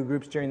trying to do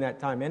groups during that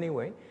time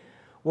anyway.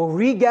 We'll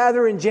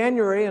regather in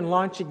January and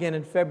launch again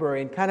in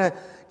February and kind of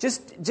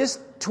just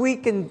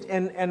tweak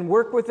and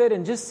work with it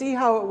and just see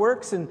how it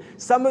works. And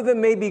some of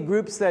them may be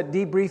groups that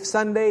debrief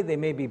Sunday. They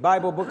may be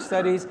Bible book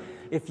studies.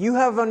 If you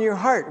have on your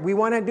heart, we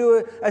want to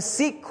do a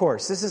Seek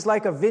course. This is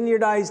like a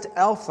vineyardized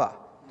alpha.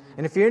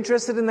 And if you're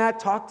interested in that,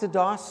 talk to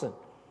Dawson.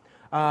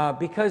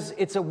 Because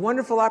it's a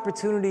wonderful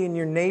opportunity in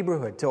your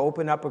neighborhood to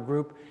open up a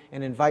group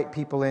and invite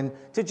people in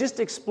to just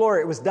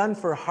explore. It was done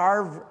for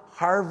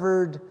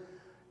Harvard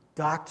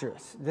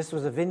doctors. This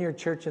was a Vineyard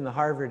Church in the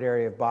Harvard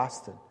area of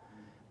Boston.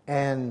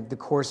 And the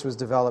course was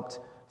developed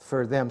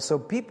for them. So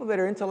people that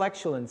are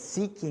intellectual and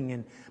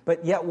seeking,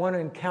 but yet want to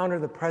encounter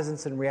the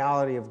presence and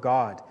reality of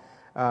God,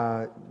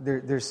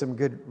 there's some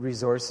good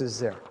resources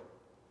there.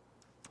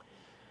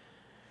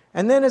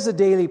 And then as a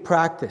daily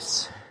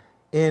practice,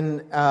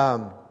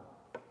 I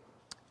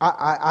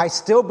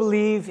still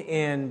believe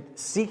in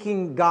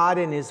seeking God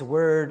in His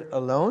Word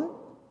alone.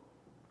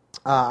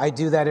 I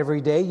do that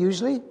every day,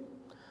 usually.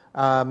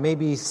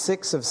 Maybe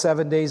 6 of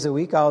 7 days a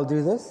week I'll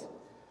do this.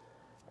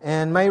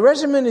 And my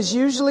regimen is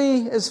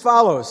usually as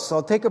follows. So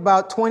I'll take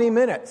about 20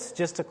 minutes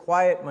just to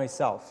quiet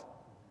myself.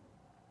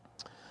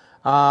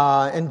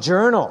 And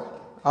journal.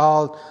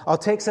 I'll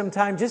take some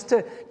time just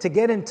to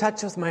get in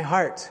touch with my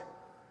heart.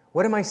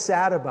 What am I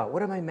sad about?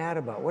 What am I mad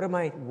about? What am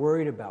I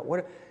worried about?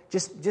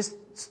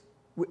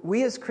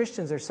 We as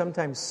Christians are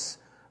sometimes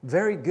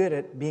very good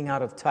at being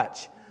out of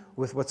touch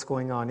with what's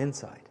going on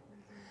inside.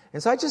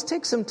 And so I just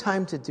take some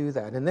time to do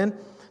that. And then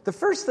the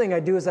first thing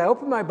I do is I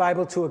open my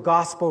Bible to a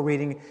gospel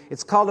reading.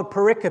 It's called a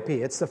pericope.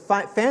 It's the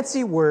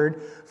fancy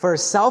word for a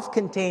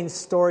self-contained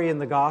story in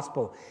the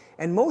gospel.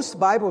 And most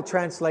Bible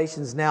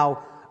translations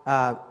now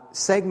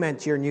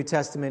segment your New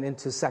Testament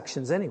into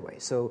sections anyway.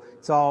 So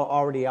it's all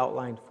already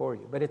outlined for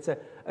you. But it's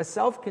a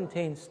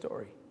self-contained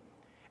story.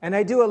 And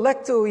I do a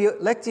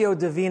Lectio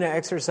Divina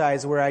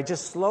exercise where I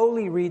just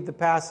slowly read the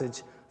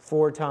passage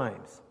 4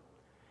 times.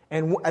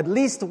 And at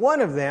least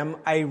one of them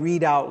I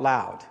read out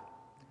loud.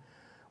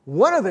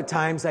 One of the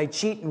times I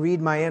cheat and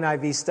read my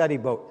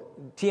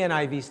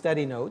TNIV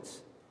study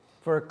notes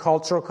for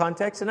cultural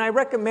context. And I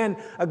recommend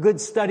a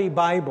good study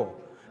Bible.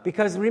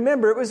 Because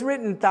remember, it was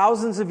written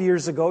thousands of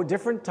years ago,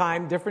 different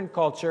time, different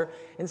culture.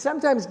 And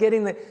sometimes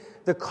getting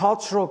the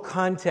cultural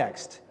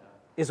context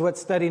is what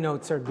study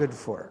notes are good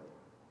for.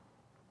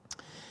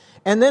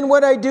 And then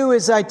what I do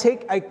is I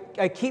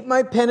keep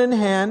my pen in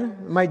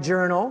hand, my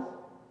journal,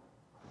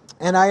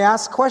 and I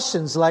ask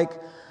questions like,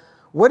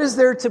 what is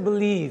there to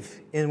believe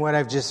in what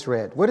I've just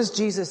read? What is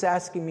Jesus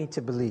asking me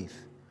to believe?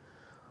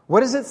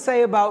 What does it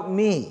say about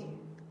me?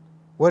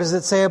 What does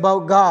it say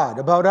about God,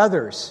 about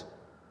others?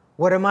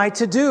 What am I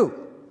to do?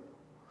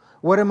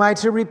 What am I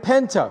to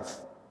repent of?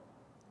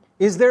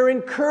 Is there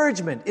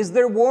encouragement? Is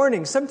there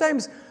warning?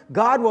 Sometimes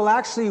God will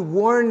actually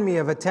warn me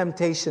of a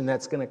temptation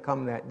that's going to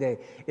come that day.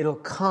 It'll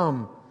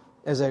come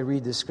as I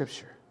read the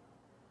Scripture.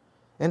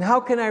 And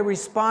how can I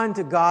respond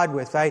to God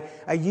with? I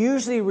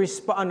usually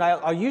respond,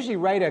 I'll usually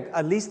write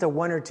at least a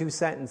 1 or 2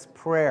 sentence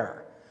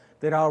prayer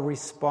that I'll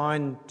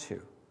respond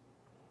to.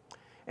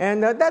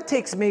 And that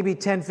takes maybe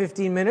 10,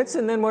 15 minutes.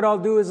 And then what I'll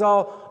do is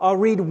I'll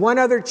read one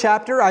other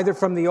chapter, either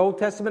from the Old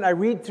Testament. I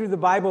read through the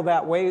Bible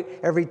that way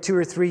every 2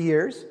 or 3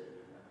 years.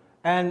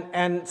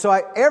 And so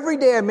every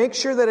day I make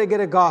sure that I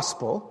get a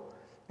gospel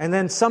and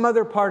then some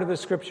other part of the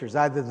Scriptures,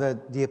 either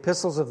the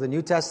epistles of the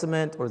New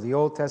Testament or the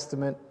Old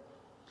Testament.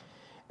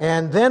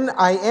 And then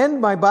I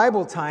end my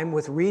Bible time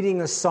with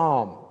reading a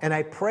psalm, and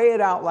I pray it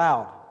out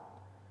loud.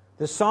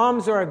 The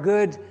Psalms are a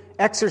good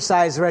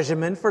exercise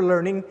regimen for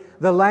learning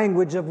the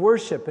language of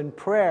worship and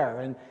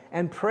prayer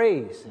and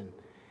praise.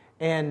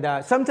 And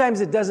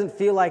sometimes it doesn't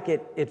feel like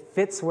it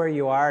fits where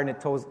you are and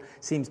it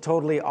seems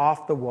totally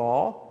off the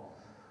wall.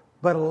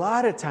 But a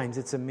lot of times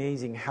it's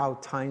amazing how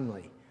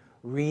timely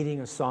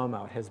reading a psalm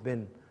out has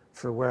been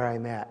for where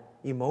I'm at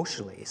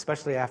emotionally,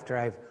 especially after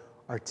I've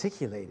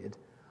articulated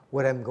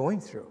what I'm going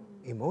through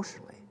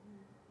emotionally.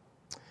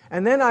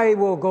 And then I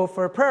will go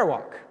for a prayer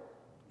walk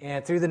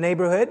and through the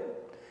neighborhood,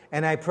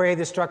 and I pray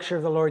the structure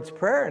of the Lord's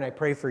Prayer, and I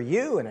pray for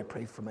you, and I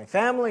pray for my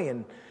family,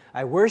 and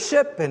I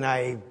worship, but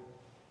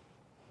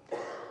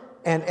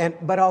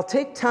I'll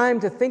take time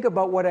to think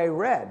about what I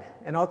read,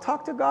 and I'll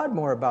talk to God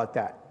more about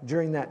that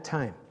during that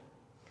time.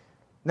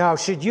 Now,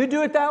 should you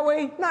do it that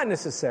way? Not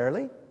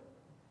necessarily.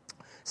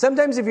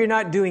 Sometimes if you're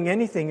not doing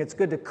anything, it's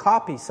good to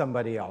copy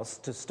somebody else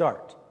to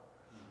start.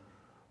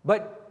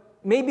 But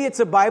maybe it's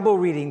a Bible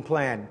reading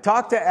plan.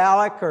 Talk to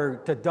Alec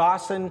or to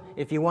Dawson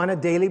if you want a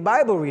daily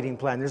Bible reading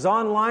plan. There's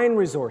online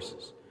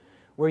resources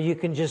where you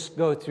can just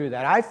go through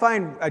that. I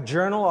find a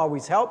journal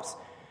always helps.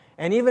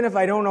 And even if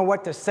I don't know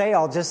what to say,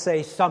 I'll just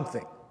say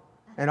something.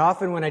 And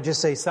often when I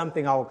just say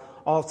something, all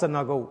of a sudden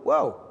I'll go,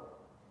 whoa,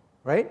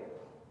 right?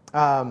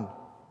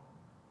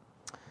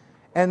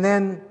 And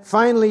then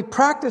finally,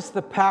 practice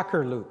the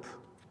Packer loop.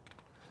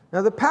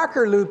 Now the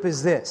Packer loop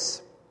is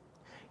this.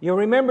 You'll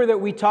remember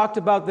that we talked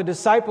about the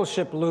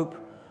discipleship loop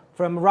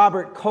from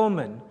Robert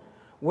Coleman,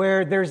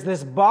 where there's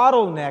this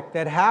bottleneck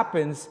that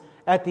happens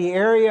at the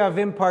area of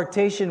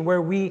impartation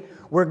where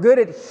we're good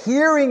at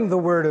hearing the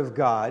Word of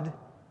God,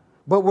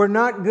 but we're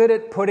not good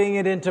at putting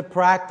it into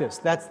practice.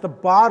 That's the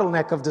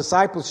bottleneck of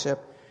discipleship.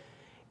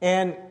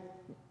 And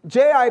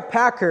J.I.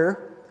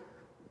 Packer,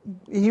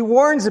 he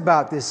warns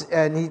about this,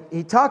 and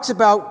he talks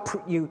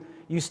about you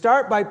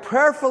start by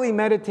prayerfully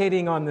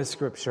meditating on the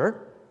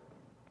Scripture.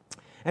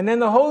 And then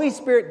the Holy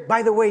Spirit,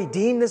 by the way,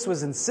 Dean, this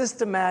was in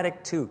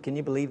Systematic 2. Can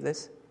you believe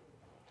this?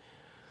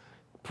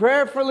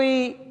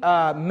 Prayerfully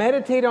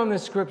meditate on the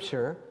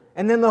Scripture,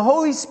 and then the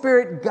Holy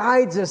Spirit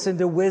guides us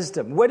into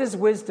wisdom. What is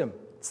wisdom?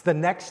 It's the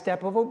next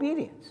step of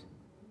obedience,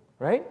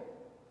 right?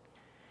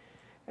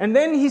 And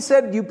then he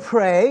said you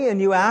pray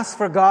and you ask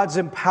for God's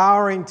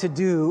empowering to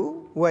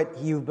do what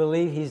you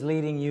believe He's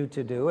leading you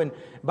to do. And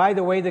by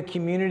the way, the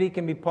community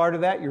can be part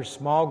of that. Your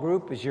small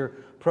group as you're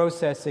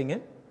processing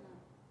it.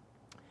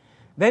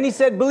 Then he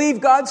said, believe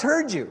God's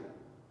heard you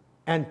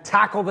and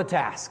tackle the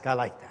task. I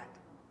like that.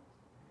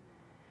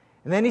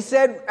 And then he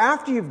said,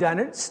 after you've done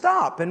it,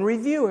 stop and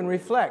review and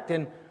reflect.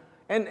 And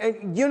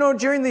you know,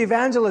 during the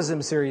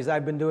evangelism series,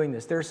 I've been doing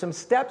this. There are some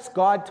steps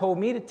God told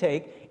me to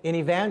take in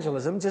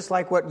evangelism, just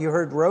like what you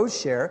heard Rose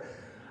share.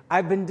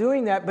 I've been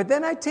doing that, but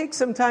then I take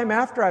some time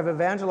after I've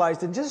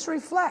evangelized and just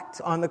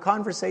reflect on the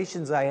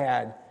conversations I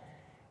had.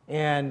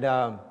 And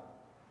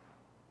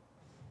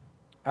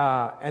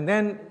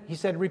then he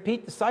said,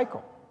 repeat the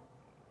cycle.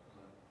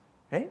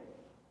 Okay?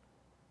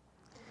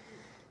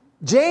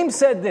 James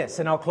said this,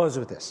 and I'll close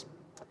with this.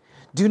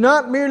 Do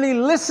not merely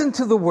listen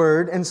to the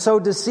word and so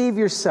deceive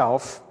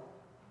yourself.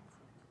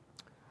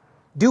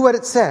 Do what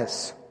it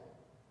says.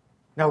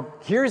 Now,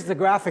 here's the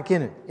graphic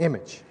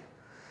image.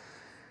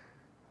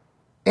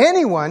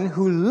 Anyone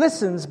who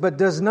listens but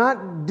does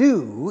not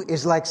do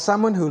is like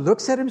someone who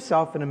looks at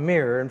himself in a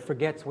mirror and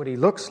forgets what he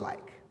looks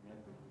like.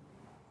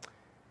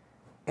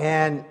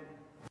 And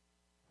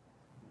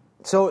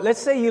so let's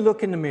say you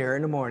look in the mirror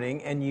in the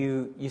morning and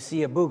you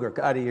see a booger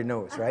out of your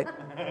nose, right?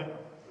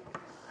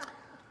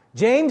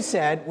 James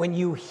said, when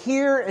you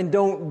hear and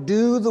don't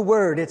do the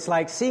word, it's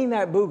like seeing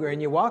that booger and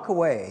you walk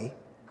away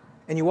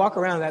and you walk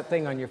around that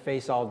thing on your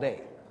face all day.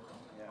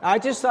 I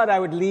just thought I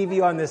would leave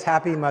you on this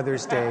happy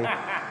Mother's Day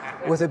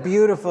with a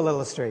beautiful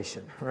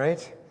illustration,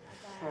 right?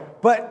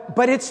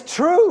 But it's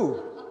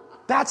true.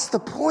 That's the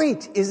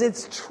point, is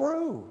it's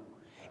true.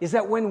 Is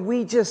that when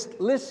we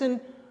just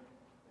listen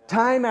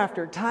time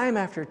after time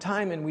after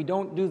time and we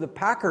don't do the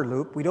Packer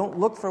loop, we don't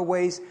look for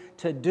ways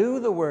to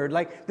do the word.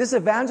 Like this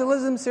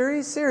evangelism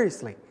series,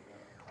 seriously,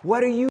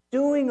 what are you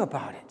doing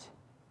about it?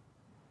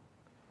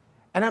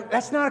 And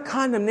that's not a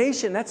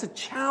condemnation, that's a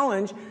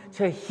challenge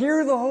to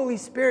hear the Holy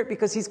Spirit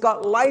because He's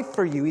got life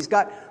for you. He's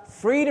got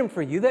freedom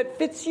for you that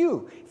fits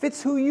you,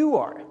 fits who you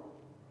are.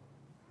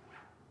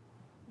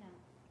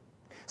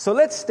 So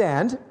let's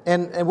stand,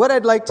 and what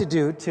I'd like to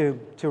do to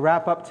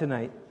wrap up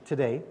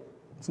today,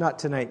 it's not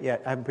tonight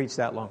yet, I haven't preached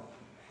that long,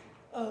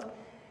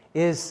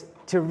 is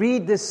to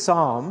read this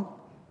psalm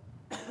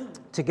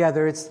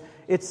together.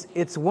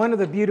 It's one of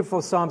the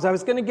beautiful psalms. I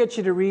was going to get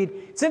you to read,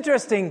 it's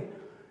interesting,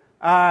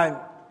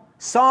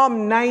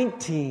 Psalm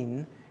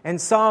 19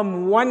 and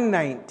Psalm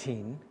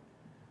 119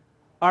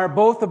 are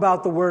both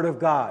about the Word of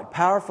God,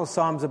 powerful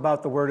psalms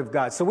about the Word of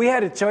God. So we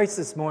had a choice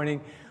this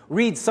morning,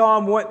 read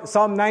Psalm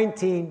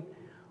 19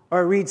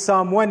 or read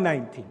Psalm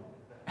 119.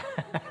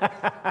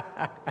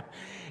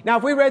 Now,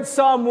 if we read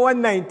Psalm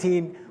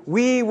 119,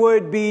 we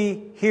would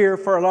be here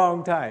for a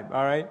long time,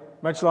 all right?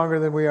 Much longer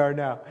than we are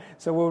now.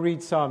 So we'll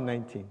read Psalm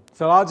 19.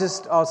 So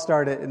I'll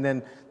start it, and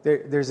then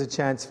there's a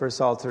chance for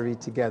us all to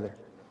read together.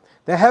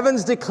 The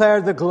heavens declare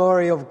the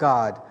glory of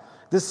God.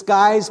 The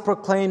skies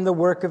proclaim the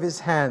work of His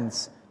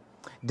hands.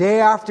 Day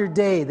after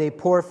day they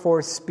pour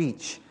forth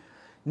speech.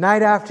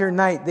 Night after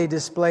night they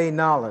display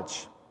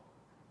knowledge.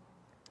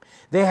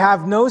 They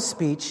have no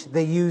speech,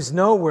 they use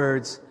no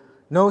words,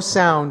 no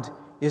sound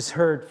is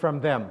heard from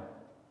them.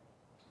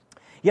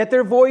 Yet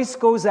their voice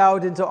goes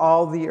out into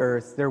all the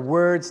earth, their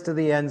words to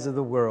the ends of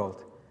the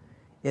world.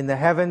 In the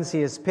heavens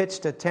He has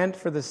pitched a tent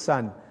for the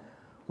sun,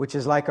 which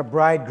is like a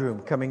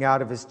bridegroom coming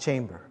out of his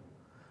chamber,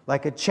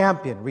 like a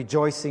champion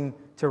rejoicing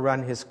to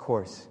run his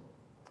course.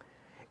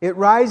 It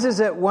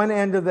rises at one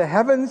end of the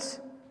heavens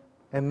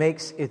and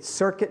makes its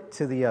circuit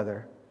to the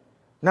other.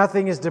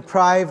 Nothing is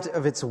deprived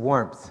of its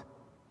warmth.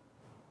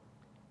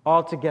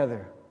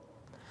 Altogether,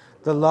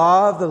 the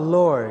law of the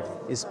Lord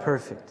is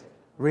perfect,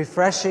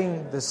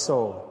 refreshing the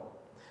soul.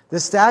 The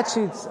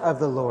statutes of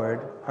the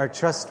Lord are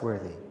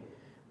trustworthy,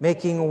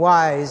 making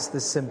wise the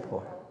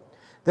simple.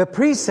 The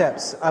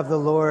precepts of the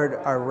Lord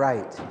are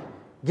right,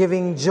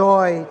 giving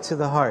joy to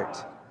the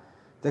heart.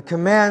 The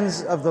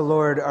commands of the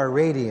Lord are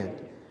radiant,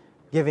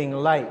 giving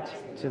light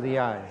to the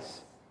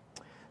eyes.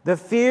 The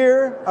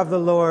fear of the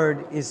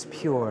Lord is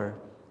pure,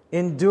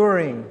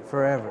 enduring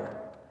forever.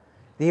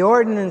 The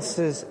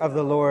ordinances of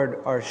the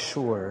Lord are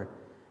sure,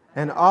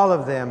 and all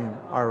of them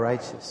are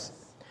righteous.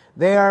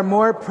 They are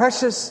more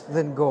precious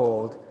than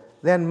gold,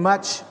 than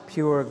much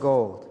pure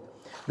gold.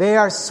 They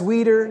are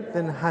sweeter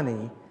than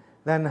honey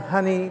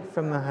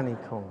from the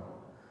honeycomb.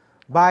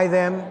 By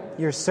them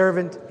your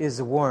servant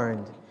is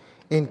warned.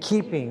 In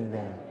keeping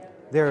them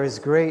there is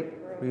great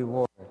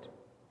reward.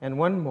 And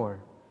one more.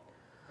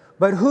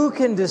 But who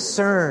can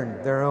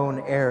discern their own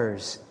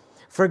errors?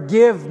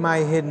 Forgive my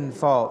hidden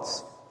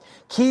faults.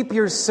 Keep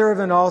your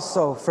servant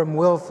also from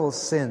willful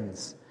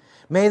sins.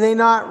 May they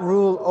not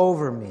rule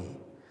over me.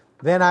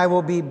 Then I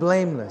will be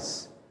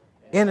blameless,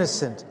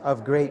 innocent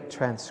of great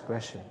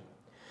transgression.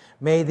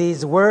 May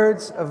these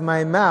words of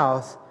my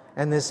mouth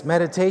and this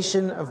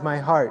meditation of my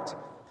heart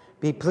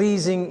be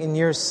pleasing in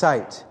your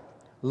sight,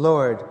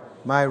 Lord,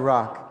 my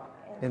rock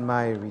and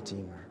my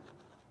redeemer.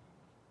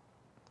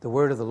 The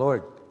word of the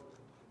Lord.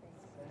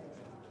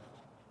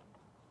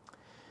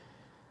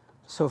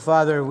 So,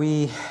 Father,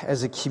 we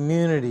as a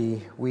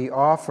community, we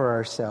offer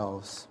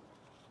ourselves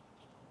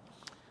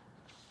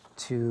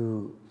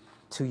to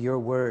your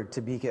word,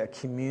 to be a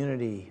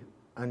community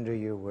under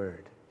your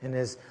word. And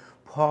as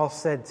Paul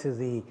said to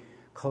the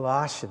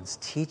Colossians,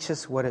 teach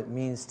us what it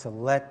means to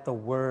let the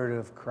word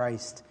of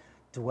Christ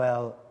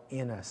dwell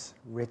in us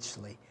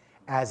richly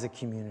as a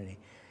community.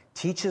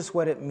 Teach us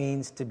what it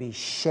means to be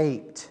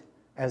shaped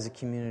as a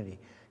community,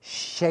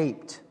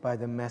 shaped by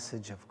the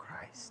message of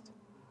Christ.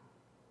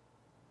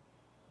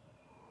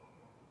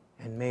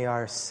 And may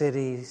our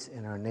cities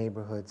and our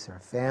neighborhoods,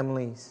 our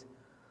families,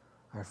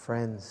 our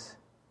friends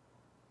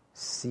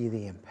see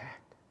the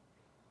impact.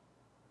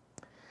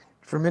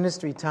 For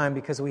ministry time,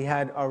 because we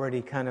had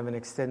already kind of an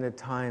extended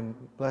time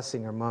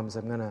blessing our moms,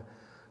 I'm going to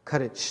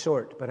cut it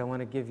short, but I want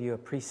to give you a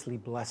priestly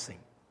blessing.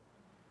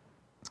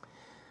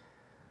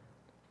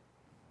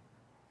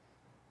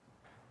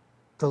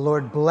 The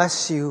Lord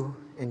bless you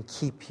and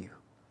keep you.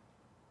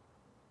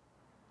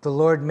 The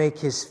Lord make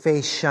his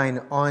face shine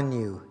on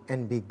you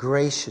and be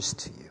gracious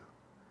to you.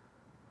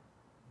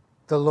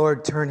 The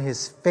Lord turn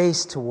his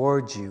face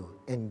toward you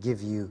and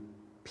give you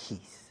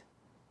peace.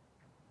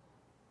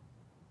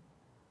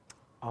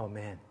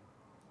 Amen.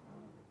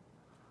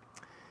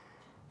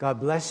 God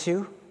bless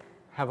you.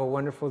 Have a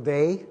wonderful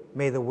day.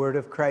 May the word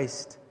of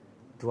Christ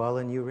dwell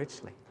in you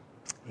richly.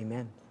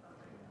 Amen.